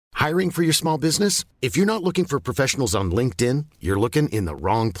Hiring for your small business? If you're not looking for professionals on LinkedIn, you're looking in the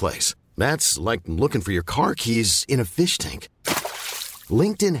wrong place. That's like looking for your car keys in a fish tank.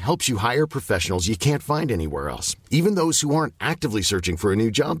 LinkedIn helps you hire professionals you can't find anywhere else, even those who aren't actively searching for a new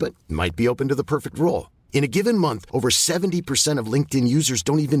job but might be open to the perfect role. In a given month, over 70% of LinkedIn users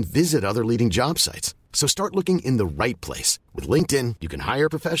don't even visit other leading job sites. So start looking in the right place. With LinkedIn, you can hire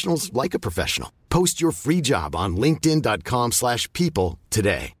professionals like a professional. Post your free job on linkedin.com/people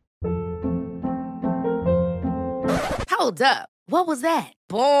today. Hold up. What was that?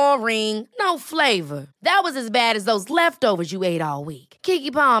 Boring. No flavor. That was as bad as those leftovers you ate all week.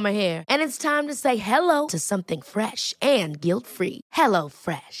 Keke Palmer here, and it's time to say hello to something fresh and guilt-free. Hello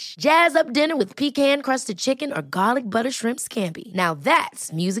Fresh. Jazz up dinner with pecan-crusted chicken or garlic butter shrimp scampi. Now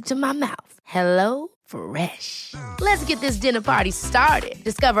that's music to my mouth. Hello Fresh. Let's get this dinner party started.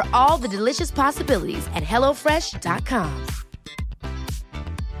 Discover all the delicious possibilities at hellofresh.com.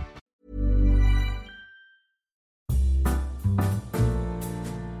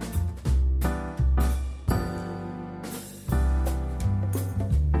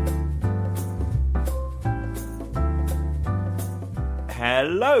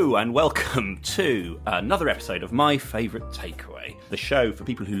 Hello and welcome to another episode of My Favourite Takeaway, the show for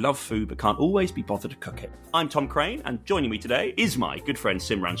people who love food but can't always be bothered to cook it. I'm Tom Crane, and joining me today is my good friend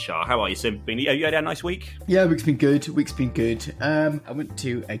Simran Shah. How are you, Sim? You had a nice week? Yeah, week's been good. I went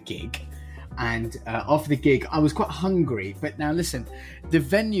to a gig, and after the gig, I was quite hungry. But now listen, the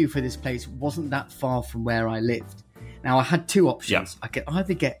venue for this place wasn't that far from where I lived. Now I had two options. I could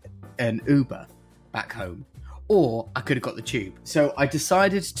either get an Uber back home, or I could have got the tube. So I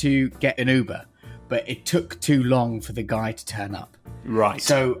decided to get an Uber, but it took too long for the guy to turn up. Right.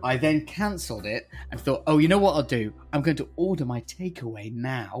 So I then cancelled it and thought, you know what I'll do? I'm going to order my takeaway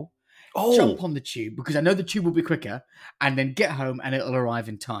now, jump on the tube, because I know the tube will be quicker, and then get home and it'll arrive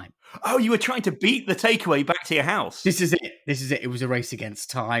in time. Oh, you were trying to beat the takeaway back to your house. This is it. It was a race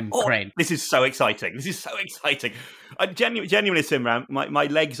against time, Crane. This is so exciting. Genuinely, Simran, my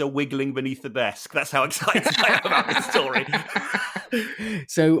legs are wiggling beneath the desk. That's how excited I am about this story.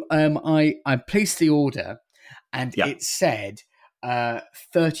 So I placed the order, and it said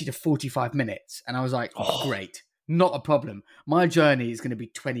 30 to 45 minutes. And I was like, great. Not a problem. My journey is going to be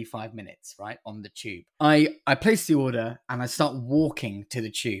 25 minutes, right, on the tube. I place the order and I start walking to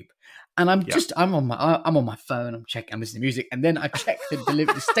the tube. And I'm on my phone. I'm listening to music, and then I check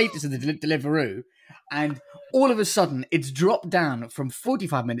the status of the Deliveroo, and all of a sudden it's dropped down from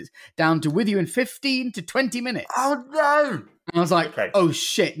 45 minutes down to with you in 15 to 20 minutes. Oh no! And I was like, oh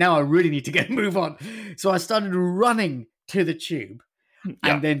shit! Now I really need to move on. So I started running to the tube.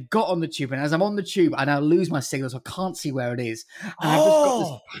 And then got on the tube, and as I'm on the tube, I now lose my signal, so I can't see where it is. And I've just got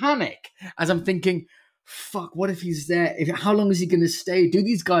this panic as I'm thinking, fuck, what if he's there? How long is he going to stay? Do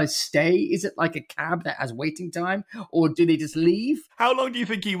these guys stay? Is it like a cab that has waiting time, or do they just leave? How long do you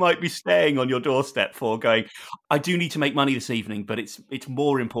think he might be staying on your doorstep for, going, I do need to make money this evening, but it's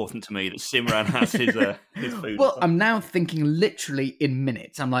more important to me that Simran has his food. Well, I'm now thinking literally in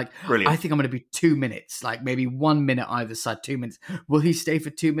minutes. I'm like, brilliant. I think I'm going to be 2 minutes, like maybe 1 minute either side, 2 minutes. Will he stay for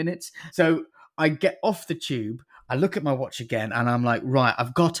 2 minutes? So I get off the tube, I look at my watch again, and I'm like, right,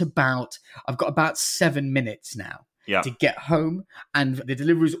 I've got about 7 minutes now to get home, and the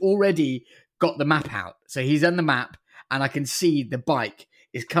delivery's already got the map out. So he's on the map, and I can see the bike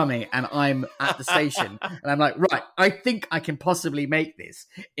is coming, and I'm at the station, and I'm like, right, I think I can possibly make this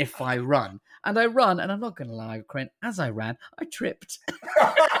if I run. And I run, and I'm not going to lie, Crane, as I ran, I tripped.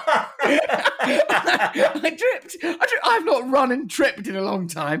 I tripped. I've not run and tripped in a long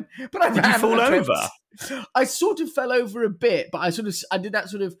time, but I ran. Did you fall over? I sort of fell over a bit, but I did that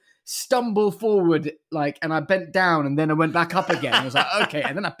sort of stumble forward, and I bent down, and then I went back up again. I was like, okay,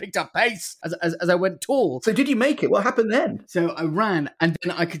 and then I picked up pace as I went tall. So did you make it? What happened then? So I ran, and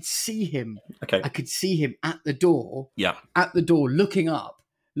then I could see him. Okay. I could see him at the door. Yeah. At the door, looking up,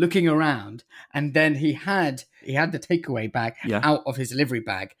 looking around, and then he had the takeaway bag out of his delivery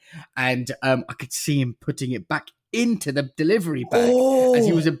bag, and I could see him putting it back into the delivery bag as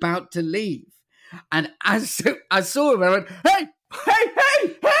he was about to leave. And as I saw him, I went, hey,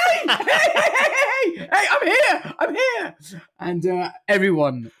 I'm here. And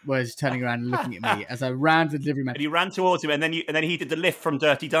everyone was turning around and looking at me as I ran to the delivery man. And you ran towards him, and then he did the lift from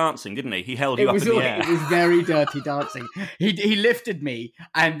Dirty Dancing, didn't he? He held you up in the air. It was very Dirty Dancing. He lifted me,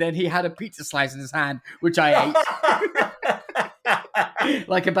 and then he had a pizza slice in his hand, which I ate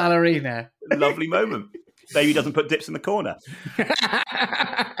like a ballerina. Lovely moment. Baby doesn't put dips in the corner.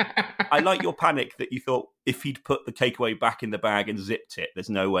 I like your panic that you thought if he'd put the takeaway back in the bag and zipped it, there's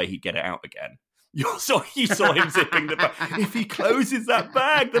no way he'd get it out again. You saw him zipping the bag. If he closes that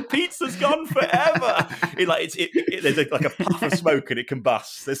bag, the pizza's gone forever. There's like a puff of smoke and it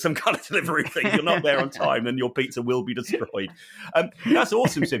combusts. There's some kind of delivery thing. You're not there on time and your pizza will be destroyed. That's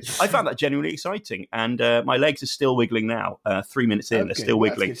awesome, Sim. I found that genuinely exciting. And my legs are still wiggling now. 3 minutes in, they're still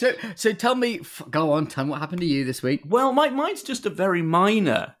wiggling. So tell me, tell me what happened to you this week. Well, mine's just a very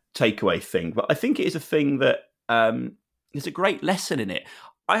minor takeaway thing, but I think it is a thing that there's a great lesson in it.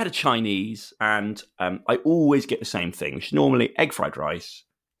 I had a Chinese, and I always get the same thing, which is normally egg fried rice,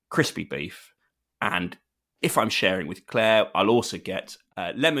 crispy beef, and if I'm sharing with Claire, I'll also get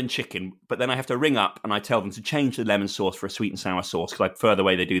lemon chicken, but then I have to ring up and I tell them to change the lemon sauce for a sweet and sour sauce, because I prefer the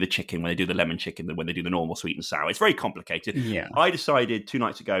way they do the chicken when they do the lemon chicken than when they do the normal sweet and sour. It's very complicated. Yeah. I decided 2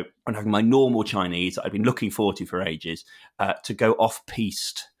 nights ago, when having my normal Chinese that I've been looking forward to for ages, to go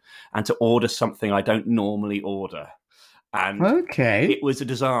off-piste and to order something I don't normally order. And it was a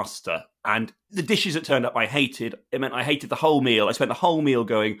disaster. And the dishes that turned up I hated. It meant I hated the whole meal. I spent the whole meal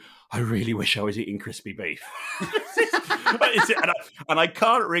going, I really wish I was eating crispy beef. and I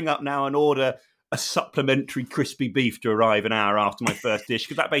can't ring up now and order a supplementary crispy beef to arrive an hour after my first dish,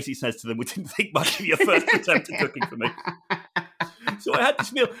 because that basically says to them, we didn't think much of your first attempt at cooking for me. So I had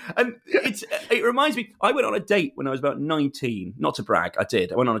this meal, and it reminds me, I went on a date when I was about 19. Not to brag, I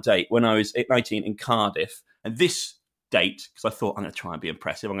did. I went on a date when I was 19 in Cardiff, and this date, because I thought I'm going to try and be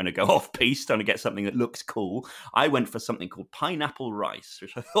impressive, I'm going to go off-piste, I'm going to get something that looks cool. I went for something called pineapple rice,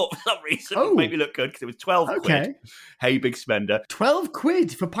 which I thought for some reason would make me look good, because it was 12 quid. Hey, big spender. 12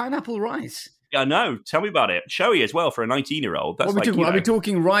 quid for pineapple rice? Yeah, I know. Tell me about it. Showy as well for a 19-year-old. That's Are we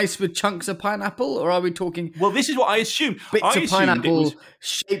talking rice with chunks of pineapple, or are we talking... Well, this is what I assumed. Bits of pineapple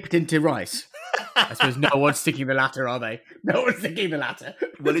shaped into rice. I suppose no one's sticking the latter, are they? No one's sticking the latter.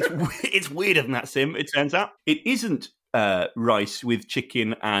 Well, it's weirder than that, Sim, it turns out. It isn't rice with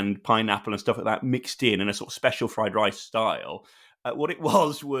chicken and pineapple and stuff like that mixed in a sort of special fried rice style. What it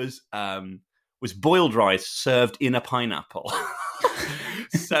was boiled rice served in a pineapple.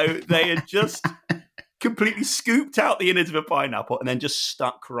 So they had just completely scooped out the innards of a pineapple and then just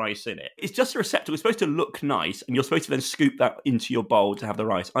stuck rice in it. It's just a receptacle. It's supposed to look nice, and you're supposed to then scoop that into your bowl to have the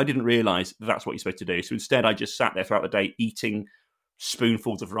rice. I didn't realise that's what you're supposed to do. So instead, I just sat there throughout the day eating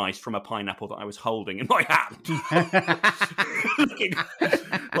spoonfuls of rice from a pineapple that I was holding in my hand. Looking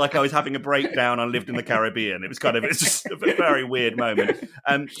like I was having a breakdown and lived in the Caribbean. It's just a very weird moment.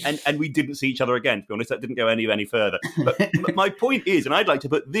 And we didn't see each other again, to be honest. That didn't go any further. But my point is, and I'd like to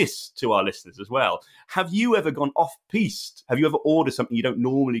put this to our listeners as well, have you ever gone off-piste? Have you ever ordered something you don't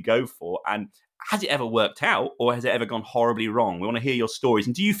normally go for? And has it ever worked out, or has it ever gone horribly wrong? We want to hear your stories.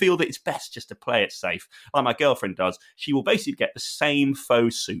 And do you feel that it's best just to play it safe? Like my girlfriend does. She will basically get the same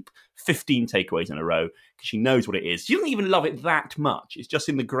faux soup, 15 takeaways in a row, because she knows what it is. She doesn't even love it that much. It's just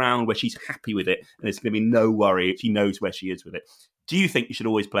in the ground where she's happy with it, and there's going to be no worry. She knows where she is with it. Do you think you should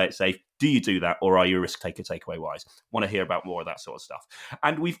always play it safe? Do you do that, or are you a risk taker takeaway-wise? Want to hear about more of that sort of stuff.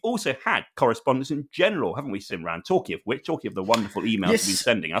 And we've also had correspondence in general, haven't we, Simran? Talking of the wonderful emails you've been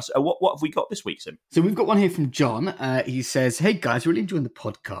sending us. What have we got this week, Sim? So we've got one here from John. He says, hey guys, really enjoying the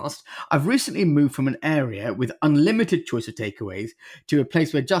podcast. I've recently moved from an area with unlimited choice of takeaways to a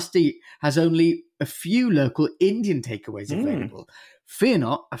place where Just Eat has only a few local Indian takeaways available. Fear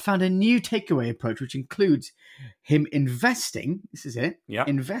not, I found a new takeaway approach, which includes him investing, this is it,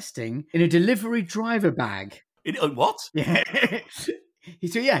 investing in a delivery driver bag. In what? Yeah.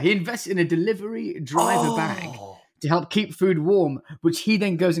 He invests in a delivery driver bag to help keep food warm, which he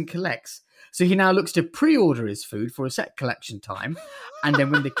then goes and collects. So he now looks to pre-order his food for a set collection time. And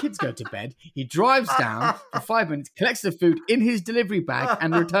then when the kids go to bed, he drives down for 5 minutes, collects the food in his delivery bag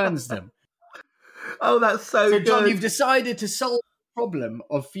and returns them. Oh, that's so good. So John, you've decided to solve problem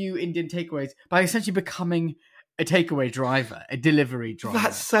of few Indian takeaways by essentially becoming a takeaway driver, a delivery driver.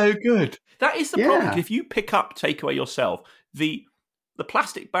 That's so good. That is the problem. If you pick up takeaway yourself, the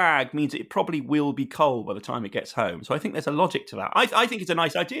plastic bag means it probably will be cold by the time it gets home. So I think there's a logic to that. I think it's a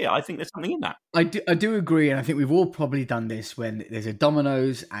nice idea. I think there's something in that. I do agree, and I think we've all probably done this when there's a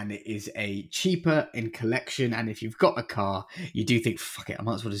Domino's and it is a cheaper in collection, and if you've got a car, you do think, fuck it, I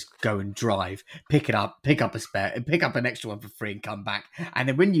might as well just go and drive, pick it up, pick up a spare, and pick up an extra one for free and come back. And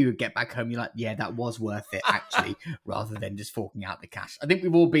then when you get back home, you're like, yeah, that was worth it, actually, rather than just forking out the cash. I think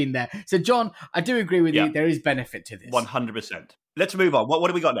we've all been there. So, John, I do agree with you. There is benefit to this. 100%. Let's move on. What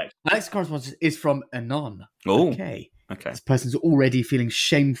do we got next? My next correspondence is from Anon. Oh, okay. This person's already feeling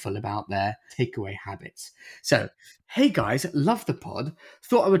shameful about their takeaway habits. So, hey guys, love the pod.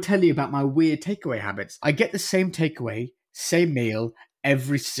 Thought I would tell you about my weird takeaway habits. I get the same takeaway, same meal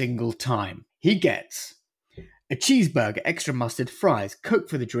every single time. He gets a cheeseburger, extra mustard, fries, Coke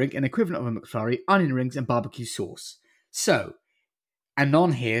for the drink, an equivalent of a McFlurry, onion rings, and barbecue sauce. So,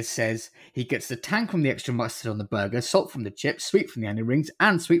 Anon here says he gets the tang from the extra mustard on the burger, salt from the chips, sweet from the onion rings,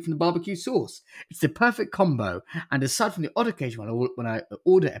 and sweet from the barbecue sauce. It's the perfect combo, and aside from the odd occasion when I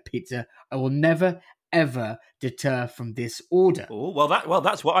order a pizza, I will never, ever deter from this order. Oh, well,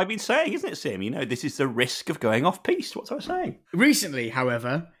 that's what I've been saying, isn't it, Sim? You know, this is the risk of going off piste. What's I saying? Recently,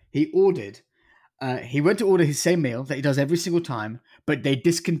 however, he went to order his same meal that he does every single time, but they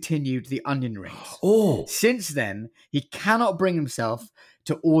discontinued the onion rings. Oh. Since then, he cannot bring himself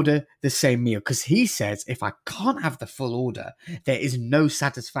to order the same meal because he says, if I can't have the full order, there is no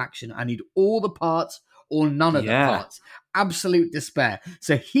satisfaction. I need all the parts or none of the parts. Absolute despair.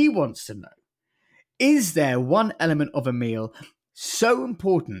 So he wants to know, is there one element of a meal so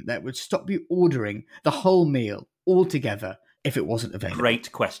important that would stop you ordering the whole meal altogether if it wasn't available?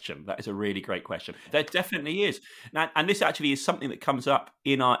 Great question. That is a really great question. There definitely is. Now, and this actually is something that comes up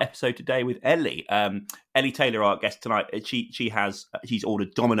in our episode today with Ellie. Ellie Taylor, our guest tonight, she's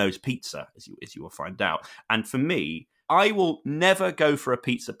ordered Domino's pizza, as you will find out. And for me, I will never go for a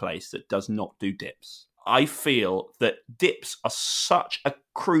pizza place that does not do dips. I feel that dips are such a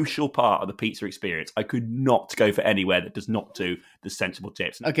crucial part of the pizza experience. I could not go for anywhere that does not do the sensible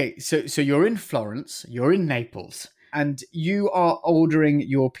dips. Okay, so you're in Florence, you're in Naples, and you are ordering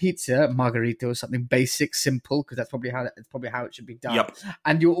your pizza, margherita or something basic, simple, because that's probably how it should be done. Yep.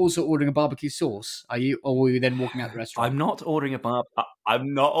 And you're also ordering a barbecue sauce. Are you, or are you then walking out the restaurant? I'm not ordering a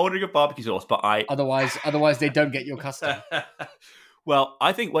barbecue sauce, but Otherwise they don't get your custom. Well,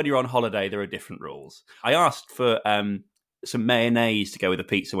 I think when you're on holiday, there are different rules. I asked for some mayonnaise to go with a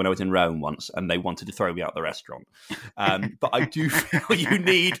pizza when I was in Rome once, and they wanted to throw me out the restaurant. But I do feel you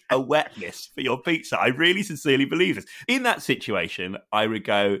need a wetness for your pizza. I really sincerely believe this. In that situation, I would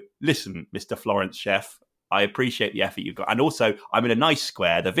go, listen, Mr. Florence chef, I appreciate the effort you've got. And also, I'm in a nice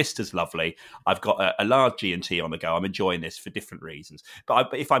square. The vista's lovely. I've got a large G&T on the go. I'm enjoying this for different reasons. But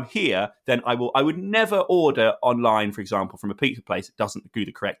if I'm here, then I would never order online, for example, from a pizza place that doesn't do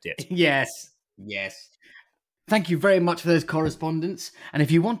the correct dip. Yes. Thank you very much for those correspondence. And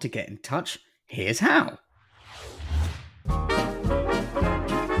if you want to get in touch, here's how.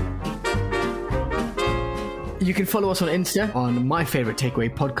 You can follow us on Insta on My Favorite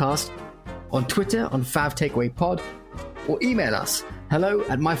Takeaway Podcast, on Twitter on Fav Takeaway Pod, or email us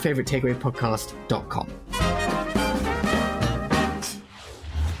hello@myfavoritetakeawaypodcast.com.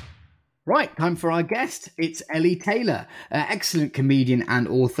 Right, time for our guest. It's Ellie Taylor, an excellent comedian and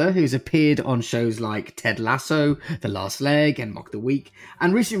author who's appeared on shows like Ted Lasso, The Last Leg, and Mock the Week,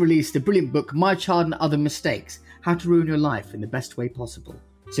 and recently released the brilliant book My Child and Other Mistakes, How to Ruin Your Life in the Best Way Possible.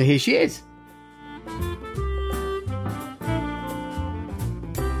 So here she is.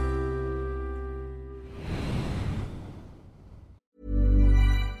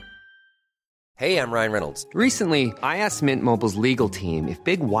 Hey, I'm Ryan Reynolds. Recently, I asked Mint Mobile's legal team if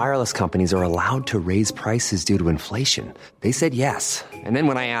big wireless companies are allowed to raise prices due to inflation. They said yes. And then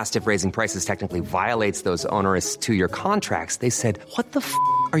when I asked if raising prices technically violates those onerous 2-year contracts, they said, what the f***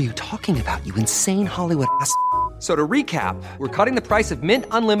 are you talking about, you insane Hollywood ass f- So to recap, we're cutting the price of Mint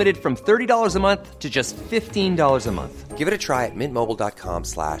Unlimited from $30 a month to just $15 a month. Give it a try at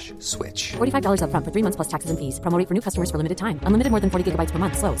mintmobile.com/switch. $45 up front for 3 months plus taxes and fees. Promo rate for new customers for limited time. Unlimited more than 40 gigabytes per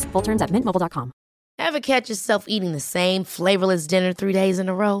month. Slows full terms at mintmobile.com. Ever catch yourself eating the same flavorless dinner 3 days in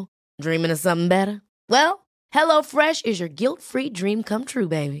a row? Dreaming of something better? Well, HelloFresh is your guilt-free dream come true,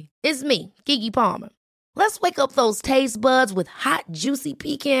 baby. It's me, Keke Palmer. Let's wake up those taste buds with hot, juicy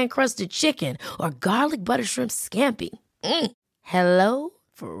pecan-crusted chicken or garlic butter shrimp scampi. Hello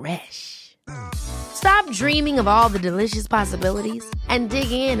Fresh. Stop dreaming of all the delicious possibilities and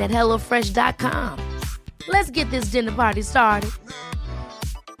dig in at HelloFresh.com. Let's get this dinner party started.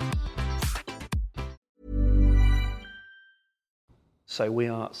 So we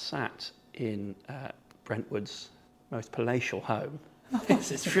are sat in Brentwood's most palatial home.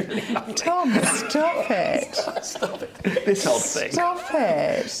 This is really lovely. Tom, stop it. Stop it. This old thing. Stop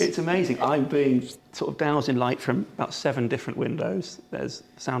it. It's amazing. I'm being sort of doused in light from about 7 different windows. There's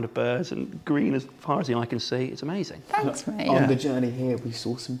the sound of birds and green as far as the eye can see. It's amazing. Thanks, mate. On the journey here, we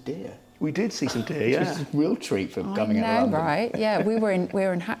saw some deer. We did see some deer, yeah. It's a real treat for coming out of London. Right? Yeah, we were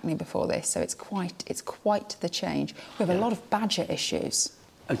in Hackney before this, so it's quite the change. We have a lot of badger issues.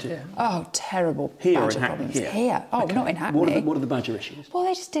 Oh dear. Oh, terrible Here badger in Hackney? problems. Here. Oh, okay. Not in Hackney. What are the badger issues? Well,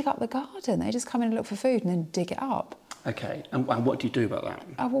 they just dig up the garden. They just come in and look for food and then dig it up. Okay, and what do you do about that?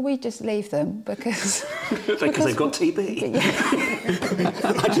 Oh, well, we just leave them because they've got TB.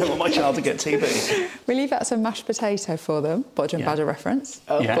 I don't want my child to get TB. We leave out some mashed potato for them. Bodger and Badger reference.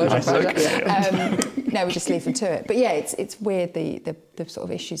 Oh, yeah, Bodger nice. and Badger. No, we just leave them to it. But yeah, it's weird the sort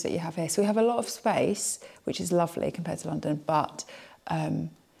of issues that you have here. So we have a lot of space, which is lovely compared to London, but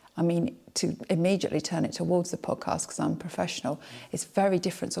I mean, to immediately turn it towards the podcast, because I'm professional, it's very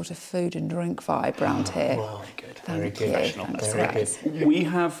different sort of food and drink vibe around here. Well, good. Very good. Very good. We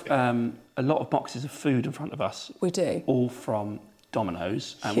have a lot of boxes of food in front of us. We do. All from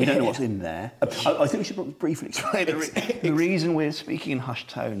Domino's, and we don't know what's in there. I think we should probably briefly explain the reason we're speaking in hushed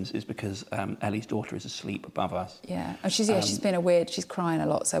tones is because Ellie's daughter is asleep above us. Yeah, and she's been she's crying a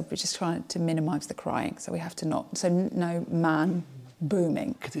lot, so we're just trying to minimise the crying, so we have to no man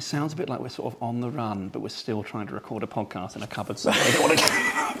booming. Because it sounds a bit like we're sort of on the run, but we're still trying to record a podcast in a cupboard, so I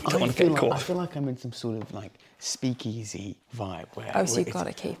don't want to get caught. I feel like I'm in some sort of like speakeasy vibe where... Oh, so you've got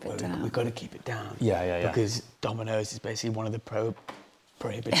to keep it down. We've got to keep it down. Yeah. Because Domino's is basically one of the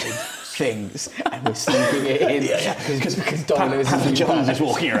prohibited things, and we're sneaking it in because Domino's is Jones is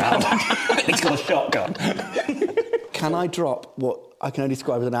walking around. He's got a shotgun. Can I drop what I can only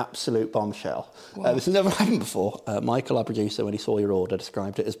describe as an absolute bombshell? This has never happened before. Michael, our producer, when he saw your order,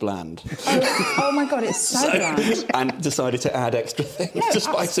 described it as bland. Oh my God, it's so bland. And decided to add extra things to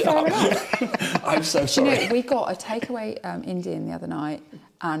spice it up. I'm so sorry. You know, we got a takeaway Indian the other night,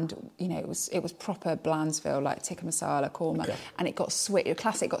 and you know it was proper Blandsville, like tikka masala korma, and it got switched.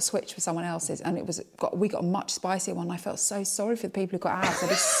 Classic got switched for someone else's, and we got a much spicier one. I felt so sorry for the people who got ours. I'd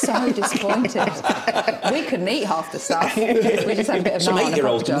be so disappointed. We couldn't eat half the stuff. We just had a bit of some naan.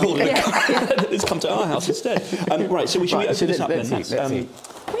 8-year-olds it's come to our house instead. Right, so we should open this up then.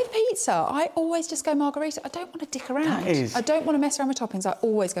 With pizza, I always just go margherita. I don't want to dick around. I don't want to mess around with toppings. I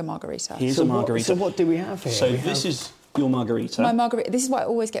always go margherita. Here's a margherita. So what do we have here? So this is your margherita. My margherita. This is what I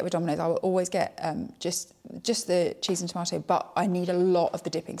always get with Domino's. I will always get just the cheese and tomato, but I need a lot of the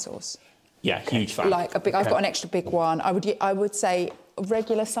dipping sauce. Yeah, huge fan. Like I've got an extra big one. I would say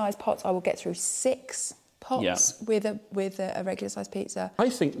regular size pots. I will get through 6 pots with a regular size pizza. I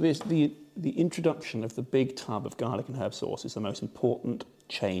think the introduction of the big tub of garlic and herb sauce is the most important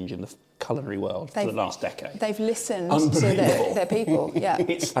change in the culinary world for the last decade. They've listened to their people, yeah.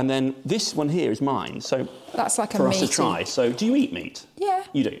 And then this one here is mine, so that's like for us to try. So do you eat meat? Yeah.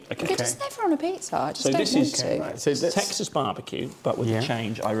 You do? Okay. But it's never on a pizza. I just so don't this want is to. right. So it's Texas barbecue, but with the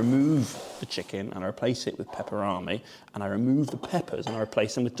change. I remove the chicken and I replace it with pepperami, and I remove the peppers and I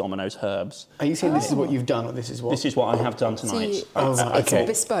replace them with Domino's herbs. Are you saying this is what you've done, or this is what? This is what I have done tonight. It's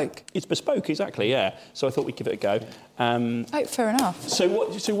bespoke. It's bespoke, exactly. Yeah. So I thought we'd give it a go. Fair enough. So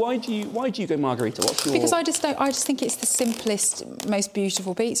why do you go margherita? What's your... Because I just think it's the simplest, most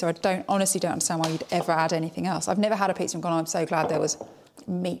beautiful pizza. I honestly don't understand why you'd ever add anything else. I've never had a pizza and gone, I'm so glad there was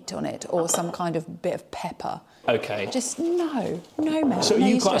meat on it or some kind of bit of pepper. Okay. Just no, mate. So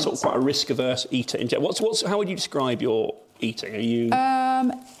you're quite a risk-averse eater in general. How would you describe your eating? Are you...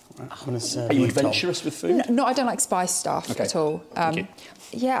 Are you adventurous with food? No, I don't like spice stuff at all.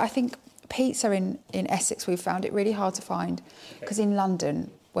 Yeah, I think pizza in Essex, we've found it really hard to find because in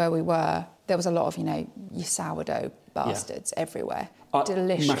London, where we were, there was a lot of, your sourdough bastards everywhere.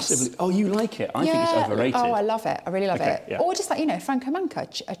 Delicious. Massively. Oh, you like it? I think it's overrated. Oh, I love it. I really love it. Yeah. Or just like, Franco Manca,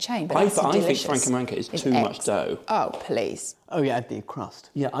 a chain. But I think Franco Manca is too much dough. Oh, please. Oh, yeah, the crust.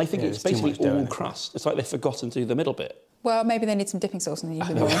 Yeah, I think it's basically all crust. It's like they've forgotten to do the middle bit. Well, maybe they need some dipping sauce and then you'd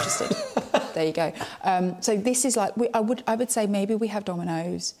be more interested. There you go. So this is like, I would say maybe we have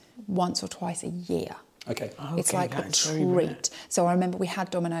Domino's once or twice a year. Okay. It's like a treat. So I remember I had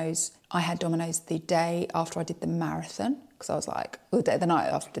Domino's the day after I did the marathon, because I was like, the night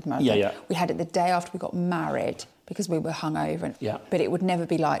after I did the marathon. Yeah. We had it the day after we got married because we were hungover. But it would never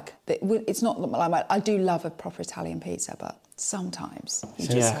be like, it's not like, I do love a proper Italian pizza, but sometimes you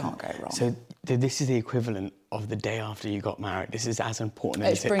just can't go wrong. So this is the equivalent of the day after you got married. This is as important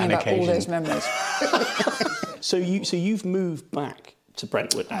as it's bringing back all those memories. So you've moved back to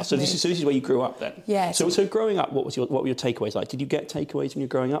Brentwood now. So this is where you grew up then? Yeah. So growing up, what were your takeaways like? Did you get takeaways when you were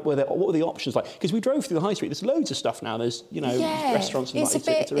growing up? What were the options like? Because we drove through the high street. There's loads of stuff now. There's restaurants and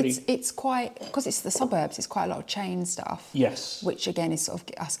it's quite, because it's the suburbs. It's quite a lot of chain stuff. Yes. Which again is sort of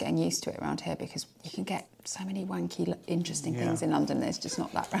us getting used to it around here because you can get so many wanky, interesting things in London. There's just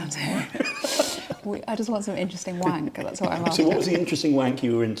not that around here. I just want some interesting wank. That's what I'm after. So what was the interesting wank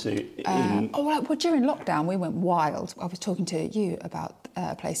you were into? Well, during lockdown, we went wild. I was talking to you about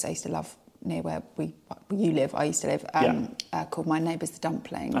a place I used to love near where you live. I used to live, called My Neighbours the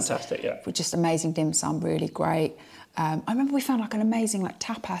Dumplings. Fantastic, yeah. With just amazing dim sum, really great. I remember we found like an amazing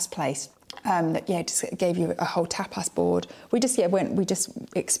tapas place that just gave you a whole tapas board. We just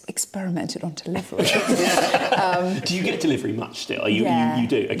experimented on delivery. Do you get delivery much still? You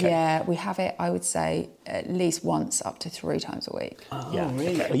do? Okay. Yeah, we have it, I would say, at least once up to 3 times a week. Oh, yeah.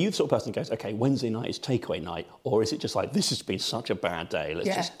 Really? Okay. Are you the sort of person who goes, okay, Wednesday night is takeaway night, or is it just like, this has been such a bad day, let's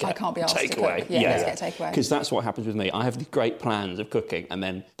just get I can't be asked takeaway? To cook. Let's get takeaway. Because that's what happens with me. I have these great plans of cooking, and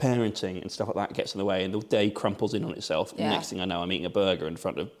then parenting and stuff like that gets in the way, and the day crumples in on itself. Yeah. Next thing I know, I'm eating a burger in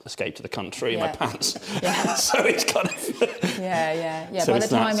front of Escape to the Country in my pants. Yeah. So it's kind of... Yeah. So by the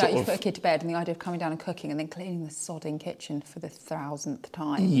time you put a kid to bed, and the idea of coming down and cooking and then cleaning the sodding kitchen for the 1000th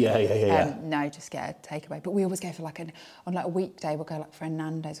time. Yeah. No, just get a takeaway. But we always go for on a weekday, we'll go like for a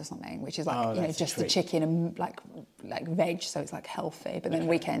Nando's or something, which is like, just the chicken and like veg, so it's like healthy. But then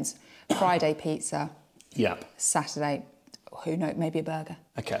weekends, Friday pizza. Yep. Saturday, who knows, maybe a burger.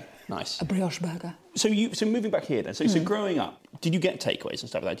 Okay, nice. A brioche burger. So moving back here then, so growing up, did you get takeaways and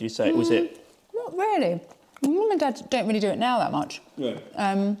stuff like that? Did you say, was it... Not really. Mum and Dad don't really do it now that much. Yeah.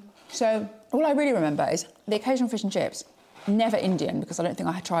 So all I really remember is the occasional fish and chips, never Indian, because I don't think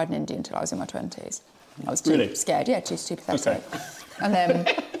I had tried an Indian until I was in my 20s. I was too scared, too stupid. Okay. And then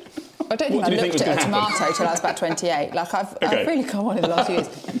I don't think I looked at a tomato till I was about 28. Like I've really come on in the last few years.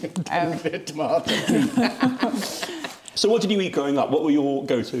 Tomato. So what did you eat growing up? What were your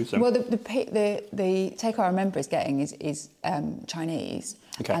go-tos? Well, the takeaway I remember is Chinese,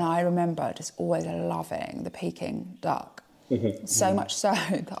 and I remember just always loving the Peking duck. So much so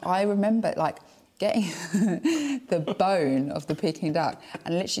that I remember getting the bone of the Peking duck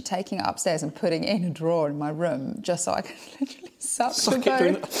and literally taking it upstairs and putting it in a drawer in my room just so I could literally suck the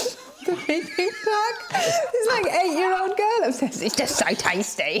bone. The Peking duck. It's like 8-year-old girl upstairs. It's just so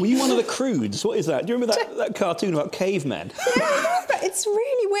tasty. Were you one of the Croods? What is that? Do you remember that cartoon about cavemen? Yeah, it's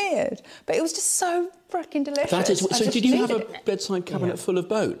really weird, but it was just so freaking delicious. That is. So did you have a bedside cabinet full of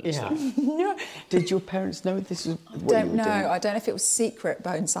bones? Yeah. No. Did your parents know this was what Don't know. I don't know if it was secret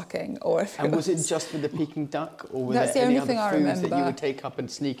bone sucking or if was it just with the Peking duck, or were That's there the any only thing other I foods remember. that you would take up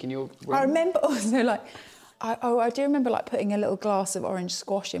and sneak in your room? I remember also I do remember putting a little glass of orange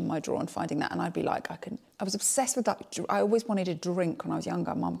squash in my drawer and finding that, and I'd be like, I was obsessed with that. I always wanted a drink when I was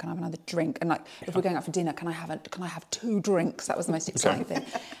younger. Mum, can I have another drink? And if we're going out for dinner, can I have 2 drinks? That was the most exciting thing.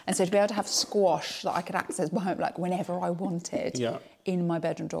 And so to be able to have squash that I could access by home, whenever I wanted, in my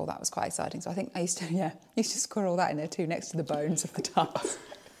bedroom drawer, that was quite exciting. So I think I used to squirrel that in there too, next to the bones of the ducks.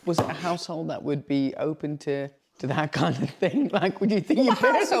 Was it a household that would be open to that kind of thing? Would you think your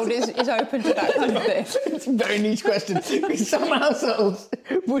household is open to that kind of thing? It's a very niche question. Some households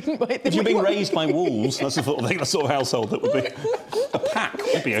wouldn't wait. If you're being raised by wolves, that's the sort of thing, the sort of household that would be... A pack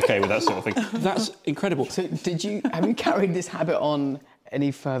would be okay with that sort of thing. That's incredible. So have you carried this habit on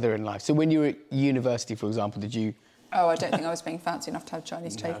any further in life? So when you were at university, for example, did you... Oh, I don't think I was being fancy enough to have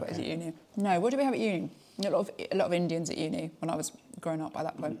Chinese takeaways at uni. No, what did we have at uni? A lot of Indians at uni when I was growing up by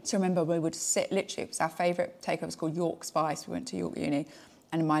that point. So I remember we would sit, literally, it was our favourite takeaway, it was called York Spice. We went to York Uni,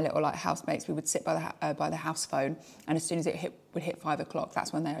 and my little housemates, we would sit by the house phone, and as soon as it would hit 5 o'clock,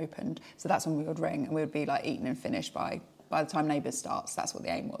 that's when they opened. So that's when we would ring, and we would be eaten and finished by the time Neighbours starts. That's what the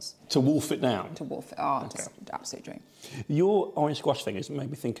aim was. To wolf it down? To wolf it, just absolute dream. Your orange squash thing has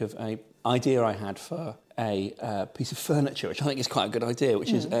made me think of an idea I had for a piece of furniture, which I think is quite a good idea,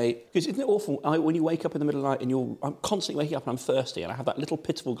 which is because isn't it awful when you wake up in the middle of the night and I'm constantly waking up and I'm thirsty and I have that little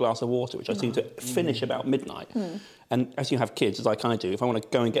pitiful glass of water, which I seem to finish about midnight. And as you have kids, as I kind of do, if I want to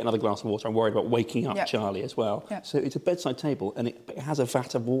go and get another glass of water, I'm worried about waking up Charlie as well. Yep. So it's a bedside table and it has a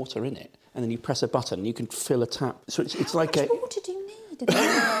vat of water in it. And then you press a button and you can fill a tap. So it's like How much water do you need?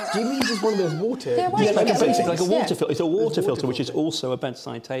 Do you mean just one of those water? Yeah, basically like a water filter. It's a water filter, which is also a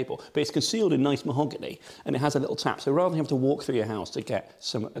bedside table, but it's concealed in nice mahogany, and it has a little tap. So rather than having to walk through your house to get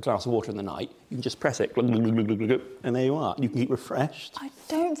a glass of water in the night, you can just press it, and there you are. You can get refreshed. I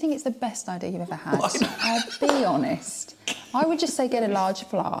don't think it's the best idea you've ever had. I'll be honest. I would just say get a large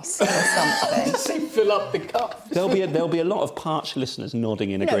flask or something. Just say fill up the cup. There'll be a lot of parched listeners nodding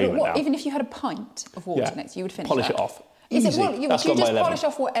in agreement now. Even if you had a pint of water next, you would finish polish that. it off. Would you just 11. polish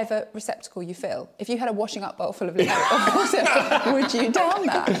off whatever receptacle you fill? If you had a washing up bowl full of liquid, would you down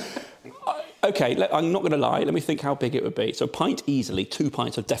that? OK, I'm not going to lie. Let me think how big it would be. So a pint easily, 2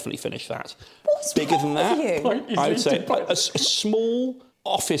 pints have definitely finished that. What's bigger than that? You? I would say a small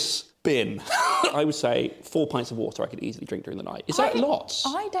office bin. I would say 4 pints of water I could easily drink during the night. Is that lots?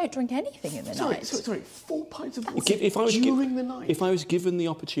 I don't drink anything in the night. Sorry, 4 pints of water during the night? If I was given the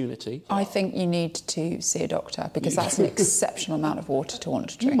opportunity... I think you need to see a doctor, because that's an exceptional amount of water to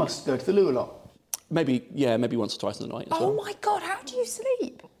want to drink. You must go to the loo a lot. Maybe once or twice in the night as well. Oh my God, how do you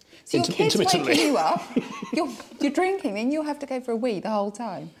sleep? So your kid's intermittently. waking you up, you're drinking, then you'll have to go for a wee the whole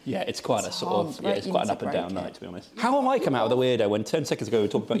time. Yeah, it's quite It's a sort of, hard. it's You quite need an to up and down break it. night, to be honest. How have I come out of the weirdo when 10 seconds ago we were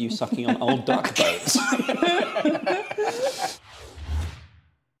talking about you sucking on old duck boats?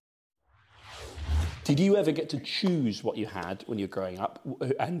 Did you ever get to choose what you had when you were growing up,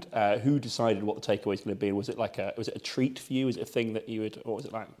 and who decided what the takeaway was going to be? Was it was it a treat for you? Was it a thing that you would, or was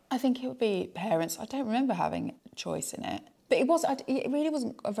it like? I think it would be parents. I don't remember having a choice in it, but it really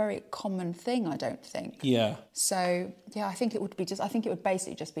wasn't a very common thing. I don't think. Yeah. So yeah, I think it would be I think it would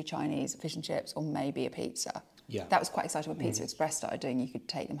basically just be Chinese fish and chips, or maybe a pizza. Yeah. That was quite exciting when Pizza Express started doing. You could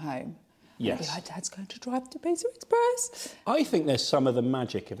take them home. Yes. Like, Dad's going to drive to Pizza Express. I think there's some of the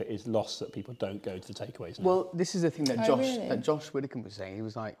magic of it is lost that people don't go to the takeaways now. Well, this is the thing that really? Josh Widdicombe was saying. He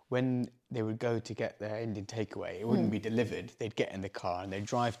was like, when they would go to get their Indian takeaway, it wouldn't be delivered. They'd get in the car and they'd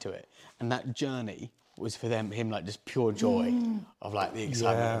drive to it, and that journey was for him like just pure joy of like the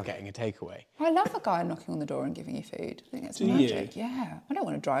excitement of getting a takeaway. I love a guy knocking on the door and giving you food. I think that's Do you? magic. Yeah, I don't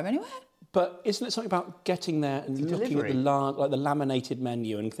want to drive anywhere. But isn't it something about getting there and looking at the laminated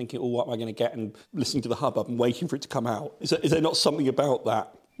menu and thinking, oh, what am I going to get, and listening to the hubbub and waiting for it to come out? Is there not something about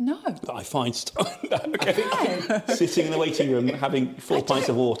that? No. That I find sitting in the waiting room having 4 pints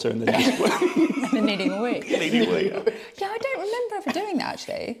of water and then just And then needing a wee. Yeah, I don't remember ever doing that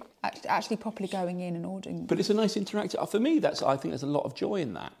actually. Actually properly going in and ordering. But it's a nice interactive. For me, I think there's a lot of joy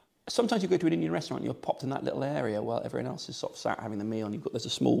in that. Sometimes you go to an Indian restaurant and you're popped in that little area while everyone else is sort of sat having the meal, and there's a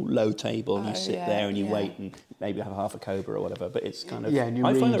small low table and you sit there and you wait and maybe have half a Cobra or whatever, but it's kind of... Yeah, and you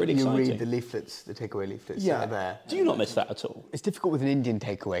I find that really exciting. read the leaflets, the takeaway leaflets that are there. Do you not miss that at all? It's difficult with an Indian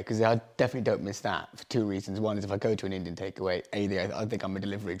takeaway because I definitely don't miss that for two reasons. One is if I go to an Indian takeaway, either I think I'm a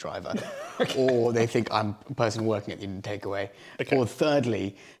delivery driver or they think I'm a person working at the Indian takeaway. Okay. Or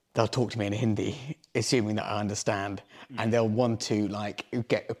thirdly, they'll talk to me in Hindi, assuming that I understand, and they'll want to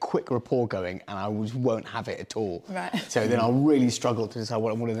get a quick rapport going, and I won't have it at all. Right. So then I'll really struggle to decide what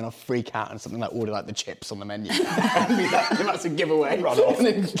I want, and then I'll freak out and something like order the chips on the menu. And be like, that's a giveaway. Run off. And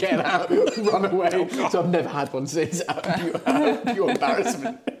then get out, run away. So I've never had one since, out of pure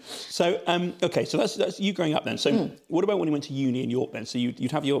embarrassment. So, okay, so that's you growing up then. So what about when you went to uni in York then? So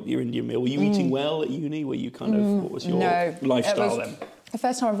you'd have your Indian meal. Were you eating well at uni? Were you kind of, what was your lifestyle then? The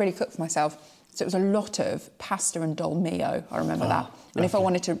first time I really cooked for myself, so it was a lot of pasta and dolmio, I remember that. And if I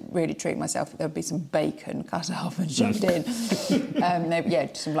wanted to really treat myself, there would be some bacon cut up and shoved in.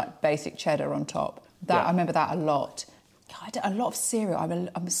 Some basic cheddar on top. I remember that a lot. I did a lot of cereal. I'm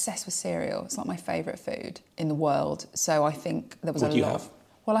obsessed with cereal. It's like my favourite food in the world. So I think there was what a do you lot. Have?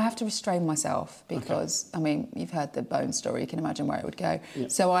 Well, I have to restrain myself because, I mean, you've heard the bone story. You can imagine where it would go. Yeah.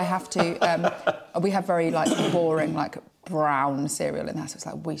 So I have to... we have very, boring, brown cereal in the house. It's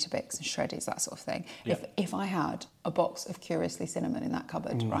like Weetabix and Shreddies, that sort of thing. Yeah. If I had a box of Curiously Cinnamon in that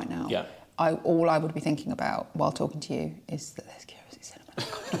cupboard right now, all I would be thinking about while talking to you is that there's Curiously Cinnamon.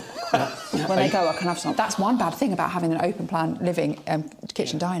 When they go, I can have some. That's one bad thing about having an open plan living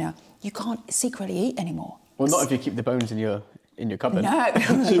kitchen diner. You can't secretly eat anymore. Well, not if you keep the bones in your cupboard. No.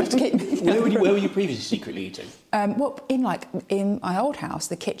 Where were you previously secretly eating? In my old house,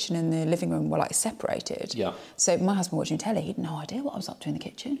 the kitchen and the living room were separated. Yeah. So my husband watching telly, he'd no idea what I was up to in the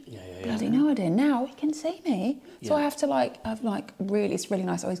kitchen. Bloody no idea. Now he can see me, so I have to it's really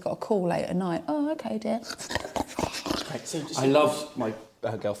nice. Oh, he's got a call late at night. Oh, okay, dear. That's great. I love my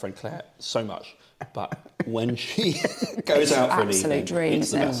girlfriend Claire so much. But when she goes out for an evening, dream, it's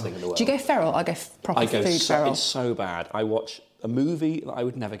the best thing in the world. Do you go feral? I go proper food feral. It's so bad. I watch a movie that I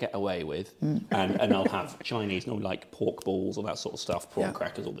would never get away with, and I'll have Chinese, pork balls, all that sort of stuff, prawn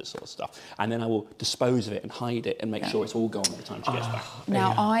crackers, all this sort of stuff, and then I will dispose of it and hide it and make sure it's all gone by the time she gets back.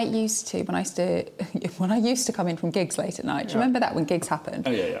 Now, I used to when I used to come in from gigs late at night. Do you remember that when gigs happened?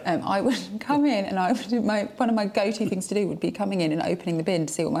 Oh yeah. I would come in and I would do one of my go-to things to do would be coming in and opening the bin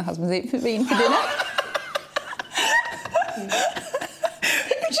to see what my husband's eating for dinner.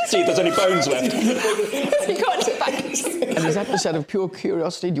 See if there's any bones left. And is that just out of pure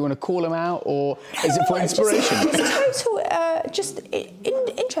curiosity? Do you want to call them out, or is it for inspiration? It's total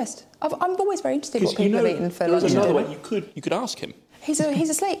interest. I'm always very interested in what people have eaten for lunch. There's another way. You could ask him. He's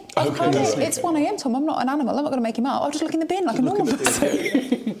asleep. It's 1 a.m, Tom. I'm not an animal. I'm not going to make him up. I'll just look in the bin like a normal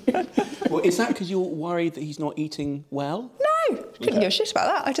person. Well, is that because you're worried that he's not eating well? No, couldn't give a shit about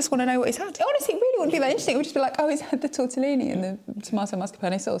that. I just want to know what he's had. Honestly, it really wouldn't be that interesting. It would just be like, oh, he's had the tortellini and the tomato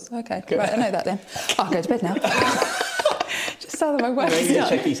mascarpone sauce. Okay, right, I know that then. I'll go to bed now. Just so that my work is done.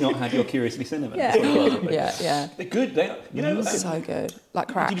 Check he's not had your Curiously Cinnamon. Yeah. They're good. So good. Like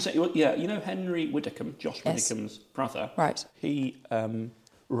crack. Did you say, Henry Widdicombe, Josh Widdicombe's brother? Right. He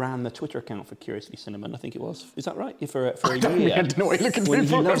ran the Twitter account for Curiously Cinnamon, I think it was. Is that right? For a year. I don't know what you're looking for. He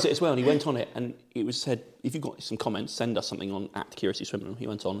loves it as well, and he went on it, and it was said, if you've got some comments, send us something on @CuriouslyCinnamon. He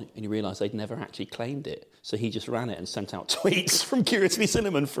went on, and he realised they'd never actually claimed it. So he just ran it and sent out tweets from Curiously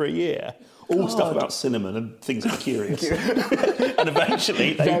Cinnamon for a year. All stuff about cinnamon and things that are curious. And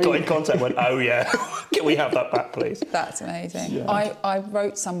eventually they got in contact and went, oh yeah, can we have that back, please? That's amazing. Yeah. I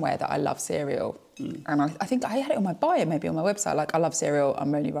wrote somewhere that I love cereal. And I think I had it on my bio, maybe on my website, like, I love cereal,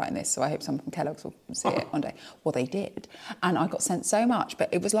 I'm only writing this, so I hope someone from Kellogg's will see it one day. Well, they did. And I got sent so much, but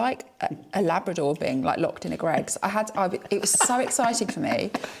it was like a Labrador being, like, locked in a Greggs. It was so exciting for me,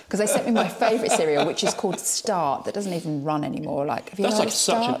 because they sent me my favourite cereal, which is called Start, that doesn't even run anymore. Like, have you heard of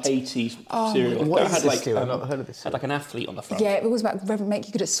Start? Such an 80s cereal. What is this cereal? I've not heard of this cereal. Had like an athlete on the front. Yeah, it was about make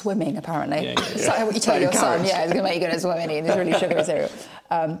you good at swimming, apparently. Yeah. It's like what you tell your son, it's going to make you good at swimming, and it's really sugary cereal.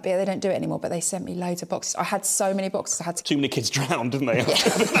 But yeah, they don't do it anymore, but they sent me loads of boxes. I had so many boxes. Too many kids drowned, didn't they?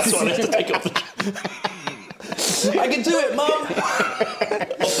 That's why they had to take off the... I can do it, Mum!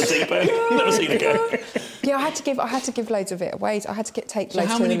 Off the deep end. Never seen it go. Yeah, I had to give loads of it away. I had to take loads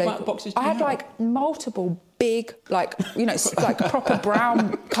how to many the local... boxes do you I had have? like multiple big, like proper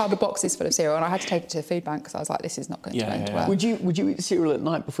brown cardboard boxes full of cereal, and I had to take it to the food bank because I was like, this is not going to end well. Would you eat cereal at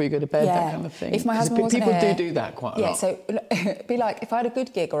night before you go to bed? That kind of thing. If my husband wasn't people here, do that quite a lot. Yeah, so it'd be like if I had a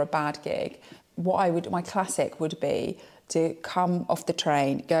good gig or a bad gig, my classic would be to come off the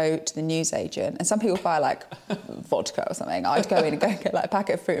train, go to the newsagent, and some people buy like vodka or something. I'd go in and go get like a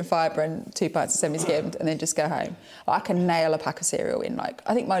packet of fruit and fibre and 2 pints of semi-skimmed, and then just go home. I can nail a pack of cereal in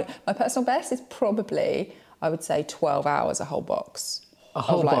I think my personal best is probably, I would say, 12 hours, a whole box. A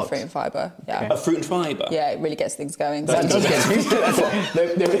whole of box? Fruit and fibre. Yeah. A fruit and fibre? Yeah, it really gets things going. That does get things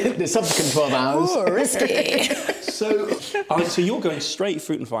going. The subsequent 12 hours. Oh, risky. So you're going straight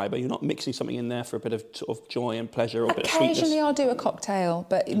fruit and fibre. You're not mixing something in there for a bit of sort of joy and pleasure or a bit of sweetness? Occasionally I'll do a cocktail,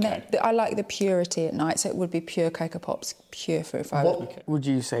 but I like the purity at night, so it would be pure Cocoa Pops, pure fruit and fibre. What would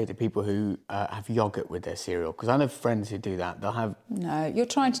you say to people who have yoghurt with their cereal? Because I know friends who do that. They'll have... No, you're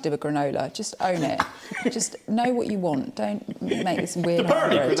trying to do a granola. Just own it. Just know what you want. Don't make this weird...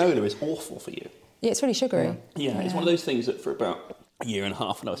 Apparently granola is awful for you. Yeah, it's really sugary. Yeah, it's one of those things that for about a year and a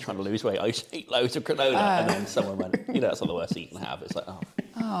half when I was trying to lose weight, I used to eat loads of granola, and then someone went, that's not the worst thing you can have. It's like,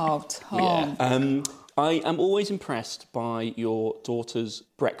 Oh, Tom. Yeah. I am always impressed by your daughter's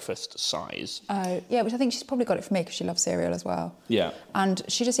breakfast size. Oh, yeah, which I think she's probably got it from me because she loves cereal as well. Yeah. And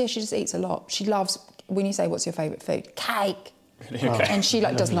she just eats a lot. She loves, when you say, what's your favourite food? Cake. Okay. And she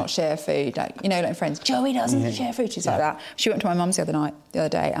does not share food, like friends. Joey doesn't share food. She's like that. She went to my mum's the other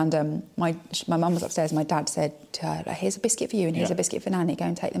day, and my mum was upstairs. And my dad said to her, "Here's a biscuit for you, and here's a biscuit for Nanny. Go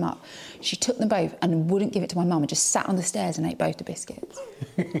and take them up." She took them both and wouldn't give it to my mum, and just sat on the stairs and ate both the biscuits.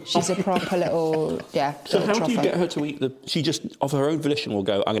 She's a proper little So how do you get her to eat the? She just of her own volition will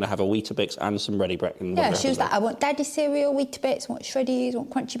go, "I'm going to have a Weetabix and some Ready Brek." Yeah, she was like, "I want Daddy cereal, Weetabix, I want Shreddies, I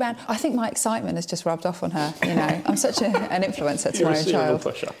want Crunchy Band." I think my excitement has just rubbed off on her. I'm such an influencer to my own child.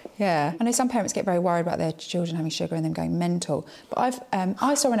 Pusher. Yeah, I know some parents get very worried about their children having sugar and them going mental. But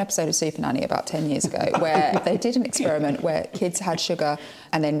I saw an episode of Super Nanny about 10 years ago where they did an experiment where kids had sugar,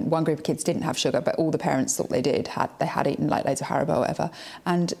 and then one group of kids didn't have sugar, but all the parents thought they did. They had eaten like loads of Haribo or whatever,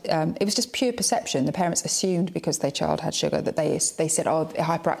 and it was just pure perception. The parents assumed because their child had sugar that they said, "Oh, they're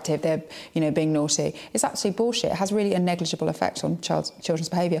hyperactive, they're being naughty." It's absolutely bullshit. It has really a negligible effect on children's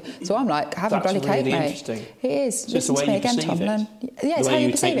behaviour. So I'm like, have a bloody cake, mate. Interesting. It is. So it's the way you perceive it. Yeah, it's how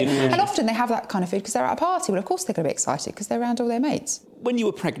you perceive it. And often they have that kind of food because they're at a party. Well, of course they're going to be excited because they're around all their mates. When you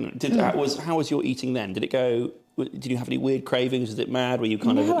were pregnant, how was your eating then? Did it go? Did you have any weird cravings? Was it mad? Were you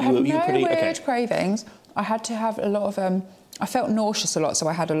kind of? No, I had were you no pretty weird cravings. I had to have a lot of. I felt nauseous a lot, so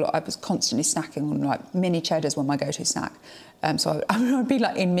I was constantly snacking on like mini cheddars, were my go-to snack. So I'd be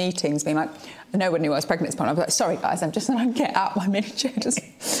like in meetings, being like, no one knew I was pregnant at this point. I'd be like, "Sorry guys, I'm just going to get out my mini cheddars." I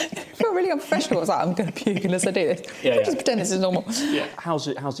felt really unprofessional. I was like, "I'm going to puke unless I do this." Just pretend this is normal. Yeah. How's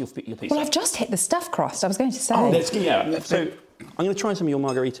your pizza? Well, I've just hit the stuffed crust. I was going to say. So I'm going to try some of your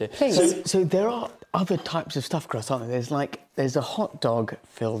margarita. Please. So there are other types of stuffed crust, aren't there? There's a hot dog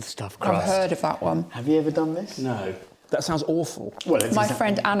filled stuffed crust. I've heard of that one. Have you ever done this? No. That sounds awful. Well, my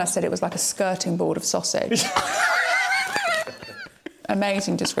friend Anna said it was like a skirting board of sausage.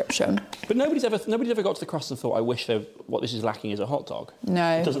 Amazing description. But nobody's ever got to the crust and thought, "I wish what this is lacking is a hot dog."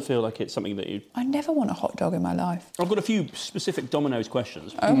 No. It doesn't feel like it's something that you... I never want a hot dog in my life. I've got a few specific Domino's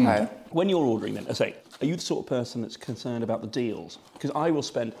questions. Okay. When you're ordering then, are you the sort of person that's concerned about the deals? Because I will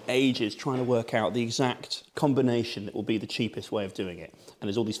spend ages trying to work out the exact combination that will be the cheapest way of doing it. And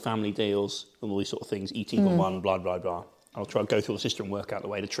there's all these family deals and all these sort of things, eating for one, blah, blah, blah. I'll try and go through the system and work out the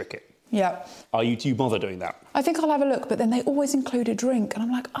way to trick it. Yeah. Do you bother doing that? I think I'll have a look, but then they always include a drink, and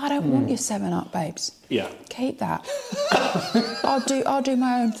I'm like, I don't want your 7-Up, babes. Yeah. Keep that. I'll do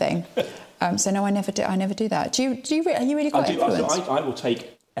my own thing. So no, I never do that. Are you really quite influenced? I will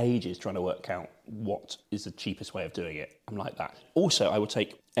take ages trying to work out what is the cheapest way of doing it. I'm like that. Also, I will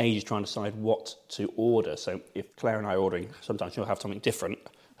take ages trying to decide what to order. So if Claire and I are ordering, sometimes she'll have something different.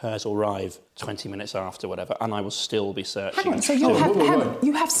 Hers will arrive 20 minutes after, whatever, and I will still be searching. Hang on, so you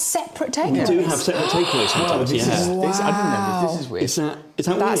have separate takeaways? We do have separate takeaways sometimes, I don't know. This is weird. Is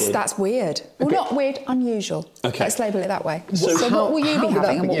that weird? That's weird. Well, not weird, unusual. Okay. Let's label it that way. So what will you be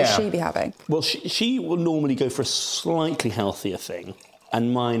having and what will she be having? Well, she will normally go for a slightly healthier thing,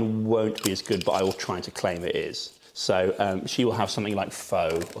 and mine won't be as good, but I will try to claim it is. So she will have something like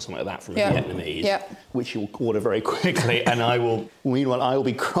pho or something like that from Vietnamese, which she will order very quickly, and meanwhile, I will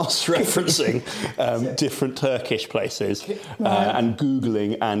be cross-referencing different Turkish places and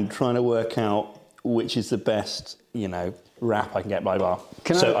Googling and trying to work out which is the best, wrap I can get by bar.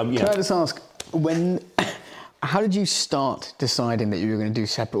 Can I just ask, how did you start deciding that you were going to do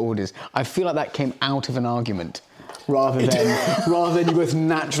separate orders? I feel like that came out of an argument. Rather than you both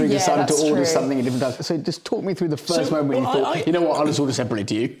naturally decided to order something at different times. So just talk me through the first moment when you thought, you know what, I'll just order separately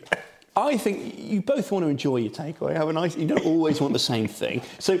to you. I think you both want to enjoy your takeaway. You don't always want the same thing.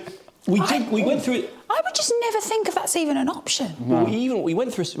 So we went through it. I would just never think of that's even an option. No. We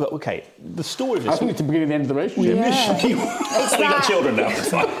went through. Okay, the story of this. I think it's the beginning and the end of the relationship. Yeah. We got children now. It's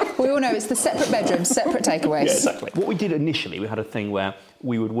fine. We all know it's the separate bedrooms, separate takeaways. Yeah, exactly. What we did initially, we had a thing where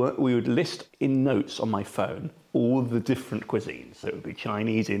we would list in notes on my phone all the different cuisines. So it would be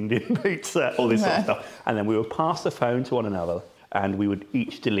Chinese, Indian, pizza, all this sort of stuff, and then we would pass the phone to one another, and we would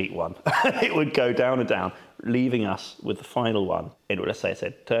each delete one. It would go down and down, leaving us with the final one. Let's say I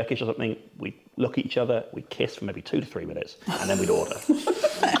said Turkish or something, we'd look at each other, we'd kiss for maybe 2 to 3 minutes, and then we'd order.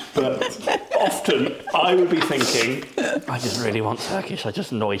 But often I would be thinking, I just really want Turkish. I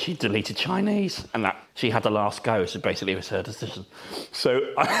just annoyed she deleted Chinese, and that she had the last go, so basically it was her decision.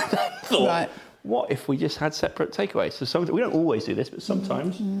 So I thought, what if we just had separate takeaways? So we don't always do this, but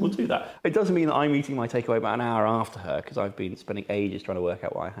sometimes we'll do that. It doesn't mean that I'm eating my takeaway about an hour after her, because I've been spending ages trying to work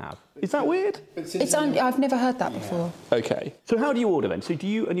out what I have. Is that weird? I've never heard that before. Okay. So how do you order then? So do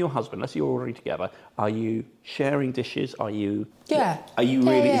you and your husband, let's say you're ordering together, are you sharing dishes? Are you... Yeah. Are you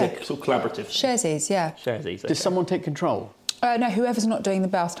really... Is it sort of collaborative? Sharesies, yeah. Sharesies, okay. Does someone take control? No, whoever's not doing the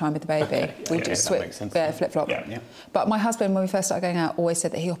bath time with the baby. Okay. We just flip-flop. Yeah. But my husband, when we first started going out, always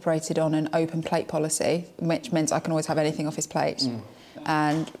said that he operated on an open plate policy, which meant I can always have anything off his plate.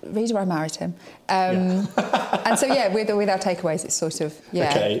 And reason why I married him. And so, with our takeaways, it's sort of,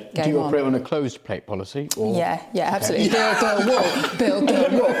 Okay. Do you operate on a closed plate policy? Or? Yeah, absolutely. Build a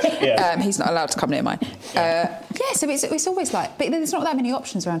wall. He's not allowed to come near mine. So it's always like, but there's not that many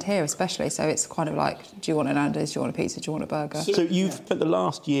options around here, especially. So it's kind of like, do you want an Nando's? Do you want a pizza? Do you want a burger? So you've spent the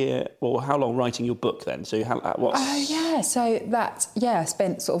last year, or how long, writing your book then? So what's... I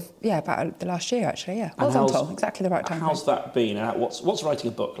spent about the last year actually. Yeah, well done, Tom. Exactly the right time. How's that been? What's writing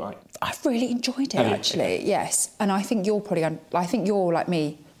a book like? I've really enjoyed it actually. Yes, and I think you're like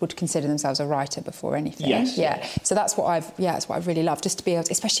me, would consider themselves a writer before anything. Yes. Yeah. So that's what I've really loved, just to be able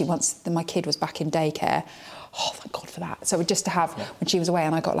to, especially once my kid was back in daycare. Oh, thank God for that. So just to have, when she was away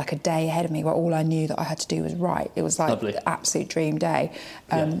and I got like a day ahead of me where all I knew that I had to do was write. It was like the absolute dream day.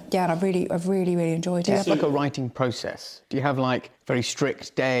 And I've really enjoyed it. Do you have like a writing process? Do you have like a very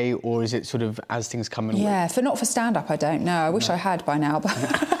strict day, or is it sort of as things come in? Yeah, not for stand-up, I don't know. I wish I had by now, but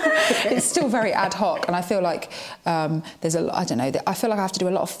it's still very ad hoc, and I feel like there's I feel like I have to do a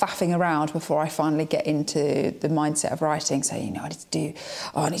lot of faffing around before I finally get into the mindset of writing. So,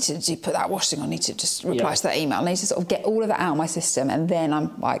 I need to put that washing on, I need to just reply to that email, I need to sort of get all of that out of my system, and then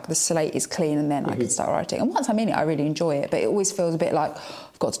I'm like, the slate is clean, and then I can start writing. And once I'm in it, I really enjoy it, but it always feels a bit like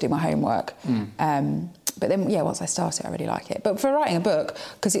I've got to do my homework. But then, once I start it, I really like it. But for writing a book,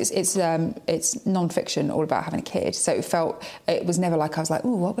 because it's non-fiction, all about having a kid, so it was never like I was like,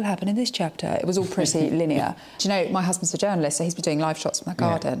 oh, what will happen in this chapter? It was all pretty linear. Do you know, my husband's a journalist, so he's been doing live shots from the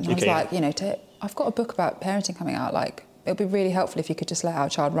garden. And I was like, I've got a book about parenting coming out, like, it would be really helpful if you could just let our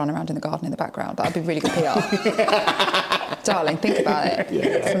child run around in the garden in the background. That would be really good PR. Darling, think about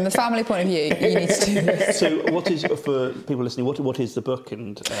it. From the family point of view, you need to do this. So what is, for people listening, what is the book?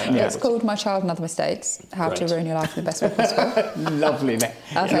 It's called My Child and Other Mistakes, How to Ruin Your Life in the Best Way Possible. Lovely name.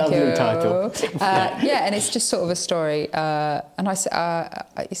 Lovely title. And it's just sort of a story. And I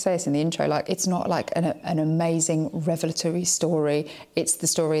say this in the intro, like, it's not like an amazing revelatory story. It's the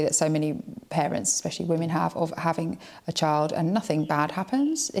story that so many parents, especially women, have of having a child and nothing bad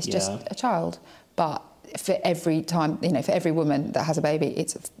happens. It's just a child. But for every time, for every woman that has a baby,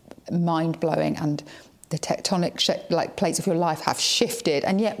 it's mind-blowing, and the tectonic plates of your life have shifted,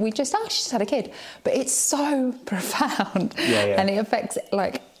 and yet we just, she just had a kid. But it's so profound, and it affects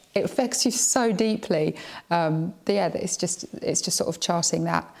you so deeply. It's just sort of charting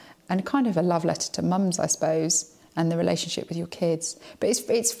that, and kind of a love letter to mums, I suppose, and the relationship with your kids. But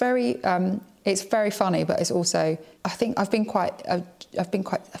it's very funny, but it's also, I think I've been quite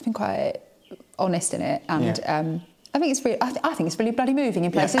honest in it, and I think it's really bloody moving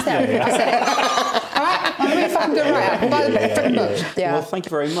in places. There, I said it. All right, I'm really fucking good right by the freaking book. Yeah. Well, thank you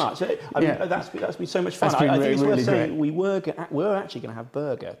very much. That's been so much fun. I think it's worth saying we were actually going to have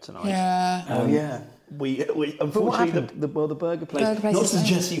burger tonight. Yeah. Oh yeah. We unfortunately the burger place. Not to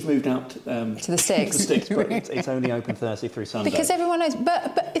suggest you've moved out to the Six. But it's only open Thursday through Sunday. Because everyone knows,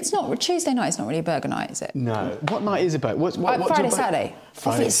 but it's not Tuesday night. It's not really a burger night, is it? No. What night is a burger? What's Friday, Saturday.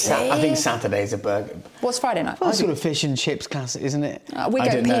 Friday. I think Saturday's a burger. What's Friday night? Well, sort of fish and chips classic, isn't it? We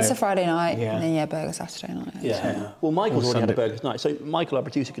go pizza Friday night, and then burger Saturday night. Yeah. Well, Michael's already had a burger tonight, so Michael, our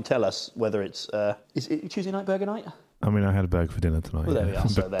producer, can tell us whether it's is it Tuesday night burger night? I mean, I had a burger for dinner tonight. Well, there we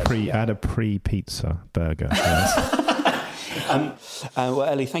are. I had a pre-pizza burger. Well,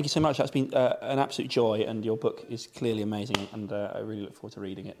 Ellie, thank you so much. That's been an absolute joy, and your book is clearly amazing, and I really look forward to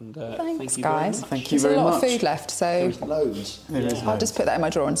reading it. And thanks, thank you guys. Thank you very much. There's a lot of food left, so there's loads. I'll just put that in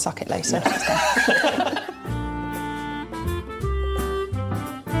my drawer and suck it later.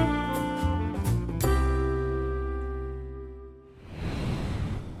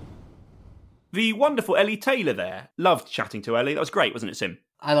 The wonderful Ellie Taylor there. Loved chatting to Ellie. That was great, wasn't it, Sim?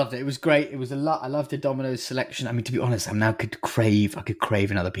 I loved it. It was great. It was a lot. I loved the Domino's selection. I mean, to be honest, I could crave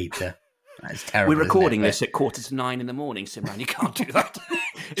another pizza. That's terrible. We're recording this at 9:15 in the morning, Simran. You can't do that.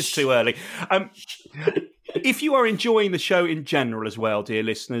 It's too early. If you are enjoying the show in general as well, dear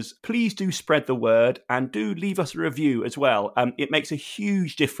listeners, please do spread the word and do leave us a review as well. It makes a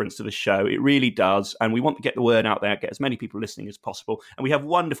huge difference to the show. It really does. And we want to get the word out there, get as many people listening as possible. And we have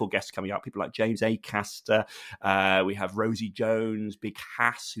wonderful guests coming up, people like James Acaster. We have Rosie Jones, Big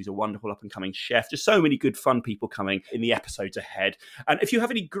Hass, who's a wonderful up-and-coming chef. Just so many good, fun people coming in the episodes ahead. And if you have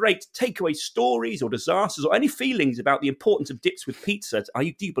any great takeaway stories or disasters or any feelings about the importance of dips with pizza,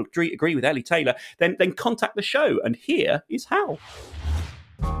 do you agree with Ellie Taylor, then contact the show, and here is how.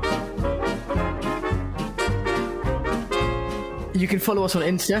 You can follow us on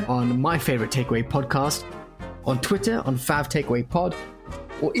Insta on My Favorite Takeaway Podcast, on Twitter on Fav Takeaway Pod,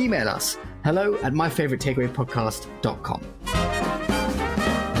 or email us hello@myfavoritetakeawaypodcast.com.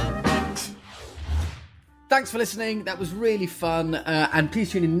 Thanks for listening. That was really fun. And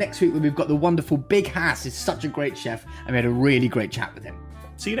please tune in next week when we've got the wonderful Big Hass. He's such a great chef, and we had a really great chat with him.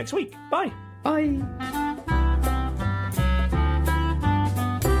 See you next week. Bye. Bye.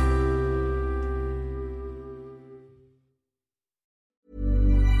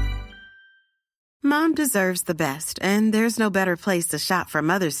 Mom deserves the best, and there's no better place to shop for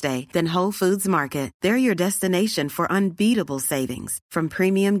Mother's Day than Whole Foods Market. They're your destination for unbeatable savings, from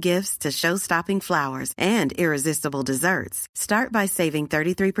premium gifts to show-stopping flowers and irresistible desserts. Start by saving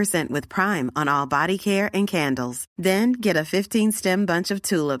 33% with Prime on all body care and candles. Then get a 15-stem bunch of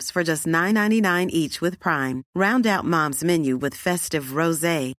tulips for just $9.99 each with Prime. Round out Mom's menu with festive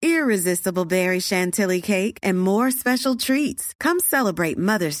rosé, irresistible berry chantilly cake, and more special treats. Come celebrate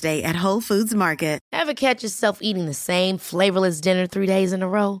Mother's Day at Whole Foods Market. Ever catch yourself eating the same flavorless dinner 3 days in a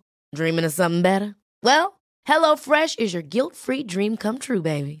row? Dreaming of something better? Well, HelloFresh is your guilt-free dream come true,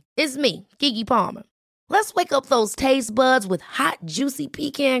 baby. It's me, Keke Palmer. Let's wake up those taste buds with hot, juicy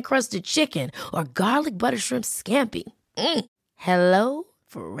pecan-crusted chicken or garlic butter shrimp scampi.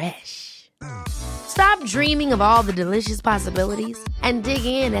 HelloFresh. Stop dreaming of all the delicious possibilities and dig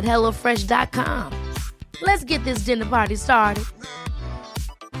in at HelloFresh.com. Let's get this dinner party started.